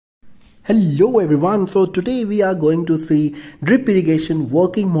Hello everyone, so today we are going to see drip irrigation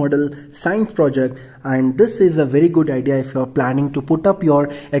working model science project, and this is a very good idea if you are planning to put up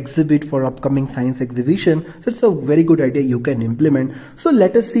your exhibit for upcoming science exhibition. So it's a very good idea you can implement. So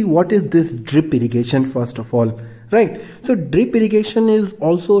let us see what is this drip irrigation first of all, right? So drip irrigation is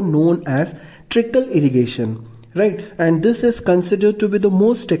also known as trickle irrigation. Right, and this is considered to be the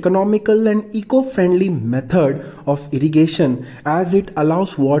most economical and eco-friendly method of irrigation, as it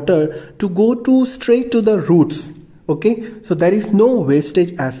allows water to go straight to the roots. Okay, so there is no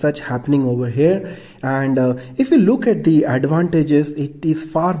wastage as such happening over here, and if you look at the advantages, it is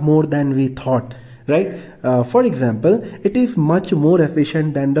far more than we thought. Right, for example, it is much more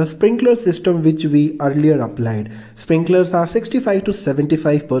efficient than the sprinkler system which we earlier applied. Sprinklers are 65 to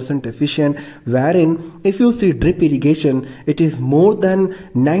 75% efficient, wherein if you see drip irrigation, it is more than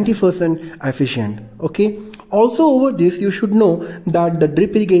 90% efficient. Okay, also over this you should know that the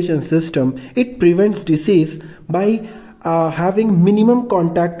drip irrigation system, it prevents disease by having minimum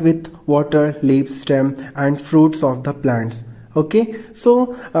contact with water, leaves, stem and fruits of the plants. Okay,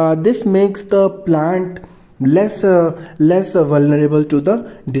 so this makes the plant less vulnerable to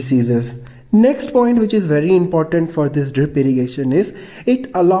the diseases. Next point, which is very important for this drip irrigation, is it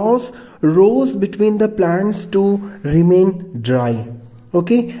allows rows between the plants to remain dry.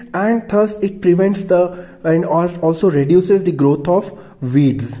 Okay, and thus it prevents and also reduces the growth of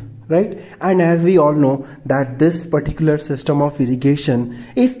weeds. Right, and as we all know that this particular system of irrigation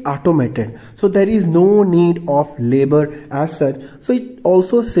is automated, so there is no need of labor as such, so it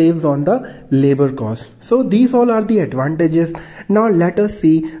also saves on the labor cost. So these all are the advantages. Now let us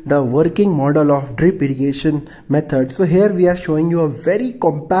see the working model of drip irrigation method. So here we are showing you a very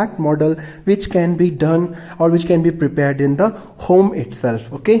compact model which can be done or which can be prepared in the home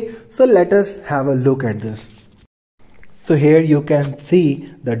itself. Okay, so let us have a look at this. So here you can see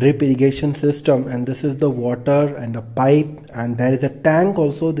the drip irrigation system, and this is the water and a pipe, and there is a tank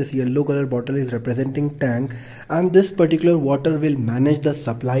also. This yellow color bottle is representing tank, and this particular water will manage the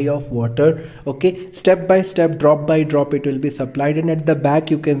supply of water. Okay, step by step, drop by drop it will be supplied, and at the back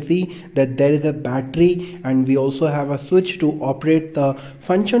you can see that there is a battery, and we also have a switch to operate the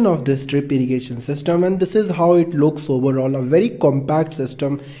function of this drip irrigation system. And this is how it looks overall, a very compact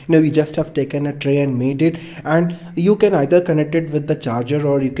system. We just have taken a tray and made it, and you can either connect it with the charger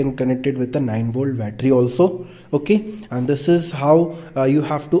or you can connect it with the 9-volt battery also. Okay, and this is how you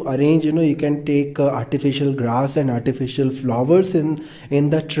have to arrange. You can take artificial grass and artificial flowers in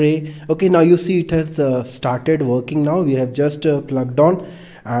the tray. Okay, now you see it has started working. Now we have just plugged on,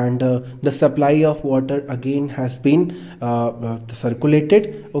 and the supply of water again has been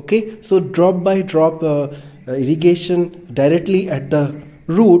circulated. Okay, so drop by drop irrigation directly at the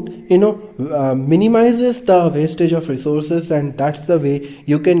root minimizes the wastage of resources, and that's the way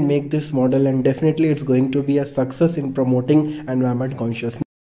you can make this model, and definitely it's going to be a success in promoting environment consciousness.